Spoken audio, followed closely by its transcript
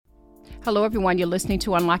Hello, everyone. You're listening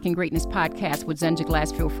to Unlocking Greatness podcast with Zenja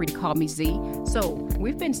Glass. Feel free to call me Z. So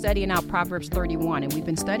we've been studying out Proverbs 31, and we've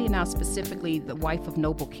been studying out specifically the wife of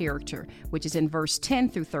noble character, which is in verse 10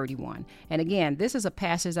 through 31. And again, this is a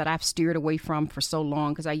passage that I've steered away from for so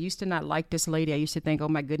long because I used to not like this lady. I used to think, oh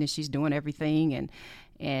my goodness, she's doing everything.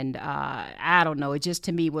 And I don't know. It just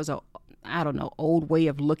to me was old way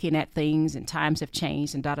of looking at things, and times have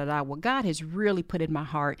changed and da-da-da. Well, God has really put in my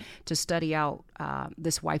heart to study out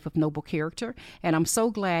this wife of noble character, and I'm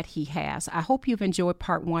so glad he has. I hope you've enjoyed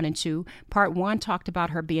part 1 and 2. Part 1 talked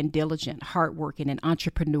about her being diligent, hardworking, and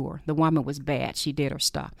entrepreneur. The woman was bad. She did her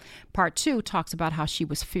stuff. Part 2 talks about how she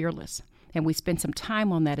was fearless. And we spent some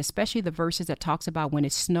time on that, especially the verses that talks about when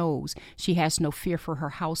it snows, she has no fear for her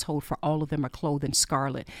household, for all of them are clothed in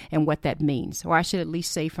scarlet, and what that means. Or I should at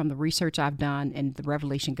least say from the research I've done and the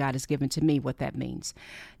revelation God has given to me what that means.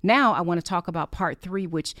 Now I want to talk about part 3,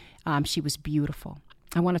 which she was beautiful.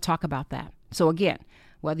 I want to talk about that. So again,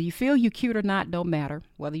 whether you feel you're cute or not, don't matter.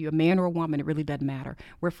 Whether you're a man or a woman, it really doesn't matter.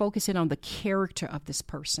 We're focusing on the character of this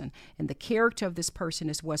person. And the character of this person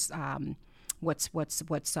is what's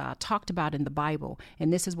talked about in the Bible,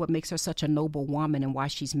 and this is what makes her such a noble woman and why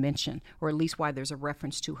she's mentioned, or at least why there's a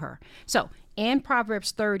reference to her. So in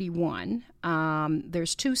Proverbs 31,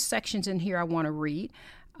 there's 2 sections in here I want to read.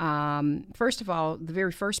 First of all, the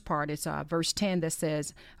very first part is verse 10 that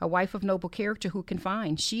says, a wife of noble character who can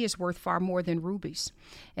find? She is worth far more than rubies.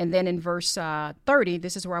 And then in verse 30,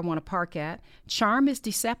 this is where I want to park at. Charm is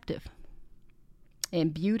deceptive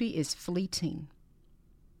and beauty is fleeting,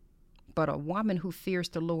 but a woman who fears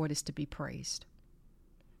the Lord is to be praised.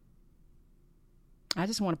 I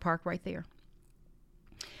just want to park right there.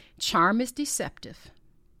 Charm is deceptive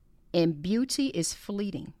and beauty is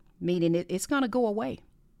fleeting, meaning it's going to go away.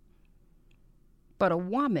 But a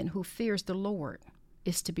woman who fears the Lord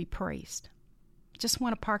is to be praised. Just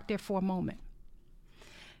want to park there for a moment.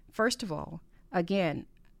 First of all, again,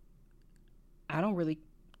 I don't really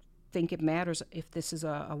think it matters if this is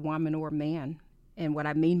a woman or a man. And what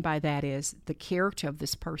I mean by that is the character of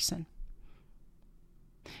this person.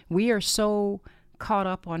 We are so caught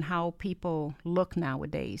up on how people look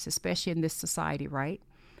nowadays, especially in this society, right?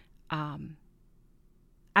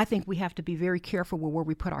 I think we have to be very careful with where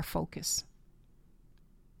we put our focus.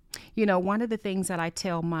 You know, one of the things that I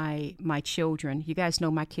tell my children, you guys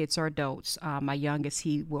know my kids are adults. My youngest,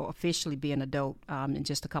 he will officially be an adult in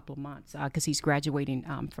just a couple of months because he's graduating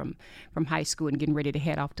from high school and getting ready to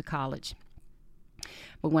head off to college.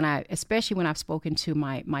 But especially when I've spoken to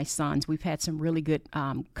my sons, we've had some really good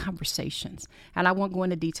conversations. And I won't go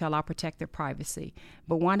into detail. I'll protect their privacy.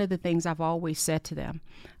 But one of the things I've always said to them,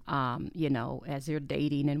 as they're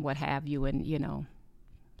dating and what have you, and,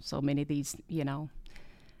 so many of these,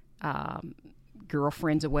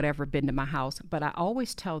 girlfriends or whatever have been to my house. But I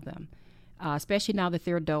always tell them, especially now that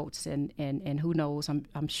they're adults and who knows,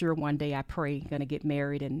 I'm sure one day I pray going to get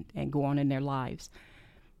married and go on in their lives.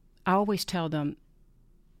 I always tell them,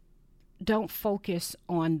 don't focus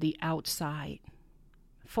on the outside.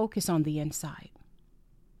 Focus on the inside.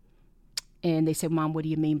 And they say, Mom, what do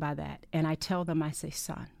you mean by that? And I tell them, I say,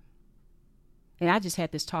 son. And I just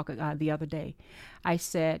had this talk the other day. I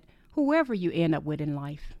said, whoever you end up with in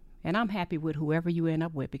life, and I'm happy with whoever you end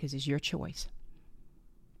up with because it's your choice,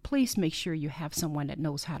 please make sure you have someone that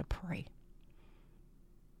knows how to pray.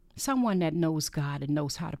 Someone that knows God and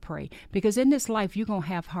knows how to pray. Because in this life, you're going to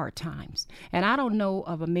have hard times. And I don't know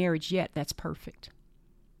of a marriage yet that's perfect.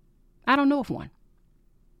 I don't know of one.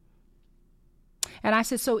 And I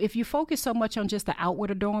said, so if you focus so much on just the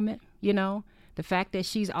outward adornment, the fact that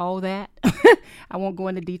she's all that, I won't go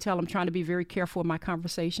into detail. I'm trying to be very careful in my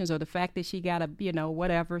conversations. Or the fact that she got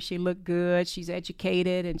whatever, she looked good, she's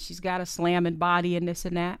educated, and she's got a slamming body and this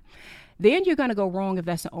and that. Then you're going to go wrong if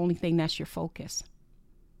that's the only thing that's your focus.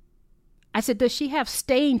 I said, does she have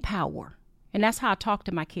staying power? And that's how I talk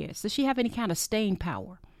to my kids. Does she have any kind of staying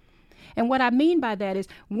power? And what I mean by that is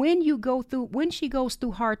when she goes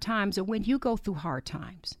through hard times, or when you go through hard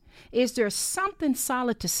times, is there something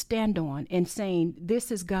solid to stand on and saying,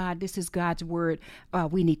 this is God, this is God's word,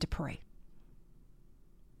 we need to pray?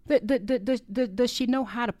 Does she know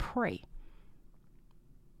how to pray?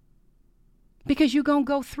 Because you're going to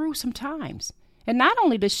go through some times. And not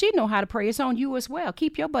only does she know how to pray, it's on you as well.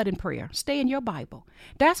 Keep your butt in prayer. Stay in your Bible.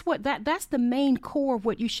 That's the main core of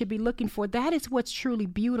what you should be looking for. That is what's truly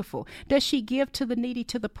beautiful. Does she give to the needy,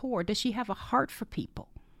 to the poor? Does she have a heart for people?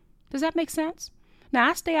 Does that make sense? Now,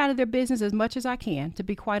 I stay out of their business as much as I can, to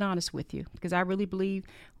be quite honest with you, because I really believe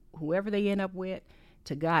whoever they end up with,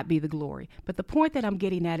 to God be the glory. But the point that I'm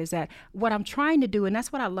getting at is that what I'm trying to do, and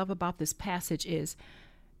that's what I love about this passage, is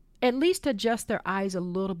at least adjust their eyes a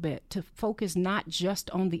little bit to focus not just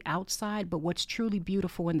on the outside, but what's truly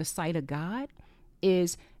beautiful in the sight of God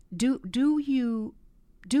is, do you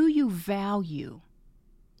value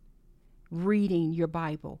reading your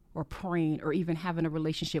Bible or praying or even having a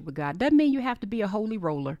relationship with God? Doesn't mean you have to be a holy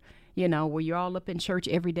roller, where you're all up in church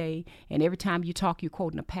every day and every time you talk, you're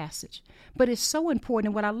quoting a passage. But it's so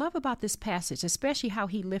important. What I love about this passage, especially how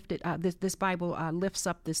he lifted this Bible lifts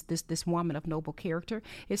up this woman of noble character.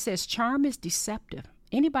 It says, charm is deceptive.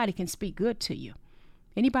 Anybody can speak good to you.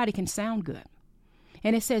 Anybody can sound good.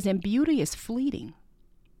 And it says, and beauty is fleeting.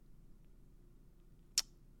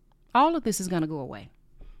 All of this is going to go away.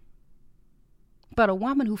 But a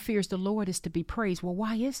woman who fears the Lord is to be praised. Well,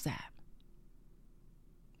 why is that?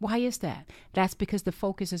 Why is that? That's because the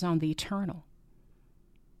focus is on the eternal.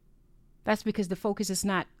 That's because the focus is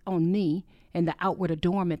not on me and the outward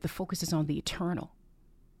adornment. The focus is on the eternal.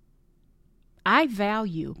 I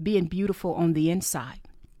value being beautiful on the inside.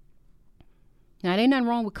 Now, there ain't nothing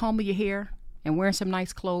wrong with combing your hair and wearing some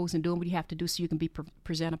nice clothes and doing what you have to do so you can be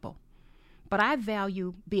presentable. But I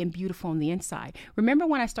value being beautiful on the inside. Remember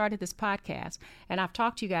when I started this podcast, and I've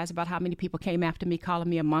talked to you guys about how many people came after me calling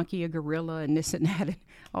me a monkey, a gorilla, and this and that. And,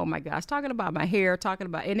 oh my gosh, talking about my hair,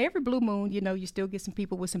 and every blue moon, you still get some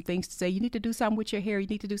people with some things to say. You need to do something with your hair. You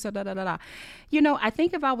need to do something, da. I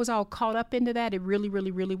think if I was all caught up into that, it really,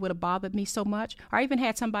 really, really would have bothered me so much. Or I even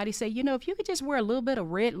had somebody say, if you could just wear a little bit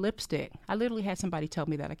of red lipstick. I literally had somebody tell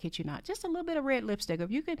me that, I kid you not. Just a little bit of red lipstick.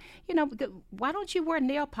 If you could, why don't you wear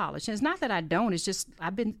nail polish? And it's not that I don't. It's just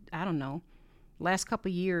I've been, last couple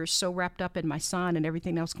of years so wrapped up in my son and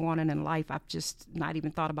everything else going on in life, I've just not even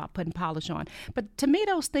thought about putting polish on. But to me,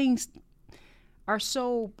 those things are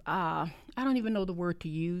so, I don't even know the word to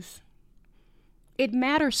use. It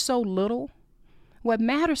matters so little. What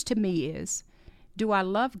matters to me is, do I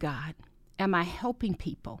love God? Am I helping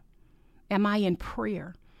people? Am I in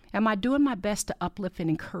prayer? Am I doing my best to uplift and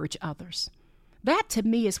encourage others? That to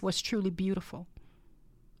me is what's truly beautiful.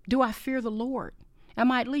 Do I fear the Lord?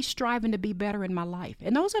 Am I at least striving to be better in my life?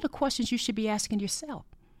 And those are the questions you should be asking yourself.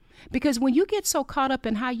 Because when you get so caught up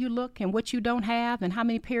in how you look and what you don't have and how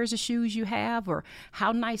many pairs of shoes you have or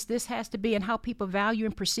how nice this has to be and how people value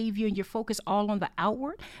and perceive you and your focus all on the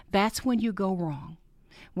outward, that's when you go wrong.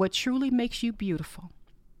 What truly makes you beautiful,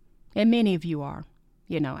 and many of you are,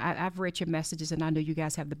 I've read your messages and I know you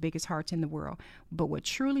guys have the biggest hearts in the world, but what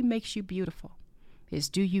truly makes you beautiful is,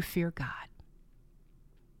 do you fear God?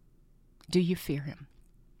 Do you fear him?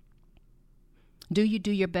 Do you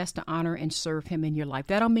do your best to honor and serve him in your life?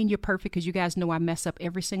 That don't mean you're perfect, because you guys know I mess up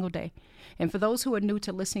every single day. And for those who are new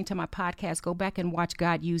to listening to my podcast, go back and watch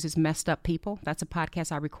God Uses Messed Up People. That's a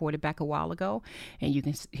podcast I recorded back a while ago, and you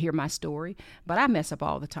can hear my story. But I mess up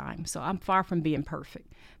all the time, so I'm far from being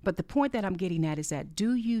perfect. But the point that I'm getting at is that,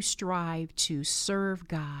 do you strive to serve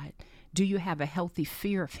God? Do you have a healthy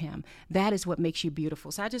fear of him? That is what makes you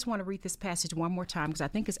beautiful. So I just want to read this passage one more time because I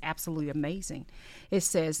think it's absolutely amazing. It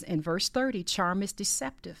says in verse 30, charm is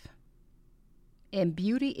deceptive and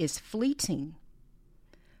beauty is fleeting.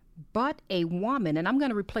 But a woman, and I'm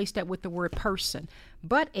going to replace that with the word person,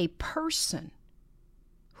 but a person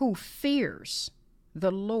who fears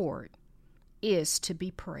the Lord is to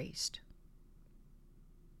be praised.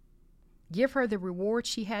 Give her the reward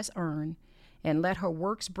she has earned, and let her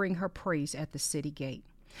works bring her praise at the city gate.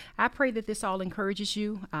 I pray that this all encourages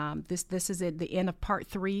you. This is at the end of part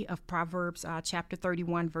 3 of Proverbs chapter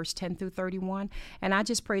 31, verse 10 through 31. And I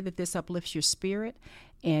just pray that this uplifts your spirit.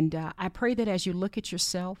 And I pray that as you look at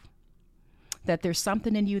yourself, that there's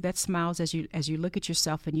something in you that smiles as you look at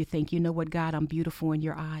yourself and you think, you know what, God, I'm beautiful in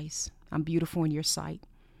your eyes. I'm beautiful in your sight.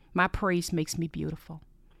 My praise makes me beautiful.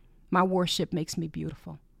 My worship makes me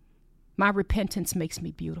beautiful. My repentance makes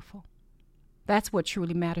me beautiful. That's what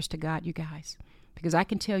truly matters to God, you guys. Because I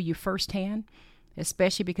can tell you firsthand,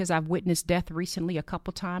 especially because I've witnessed death recently a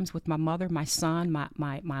couple times with my mother, my son, my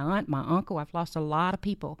aunt, my uncle. I've lost a lot of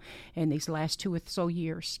people in these last 2 or 3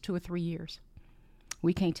 years.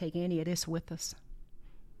 We can't take any of this with us.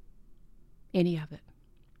 Any of it.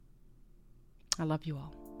 I love you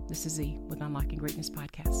all. This is Z with Unlocking Greatness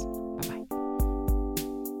Podcast. Bye-bye.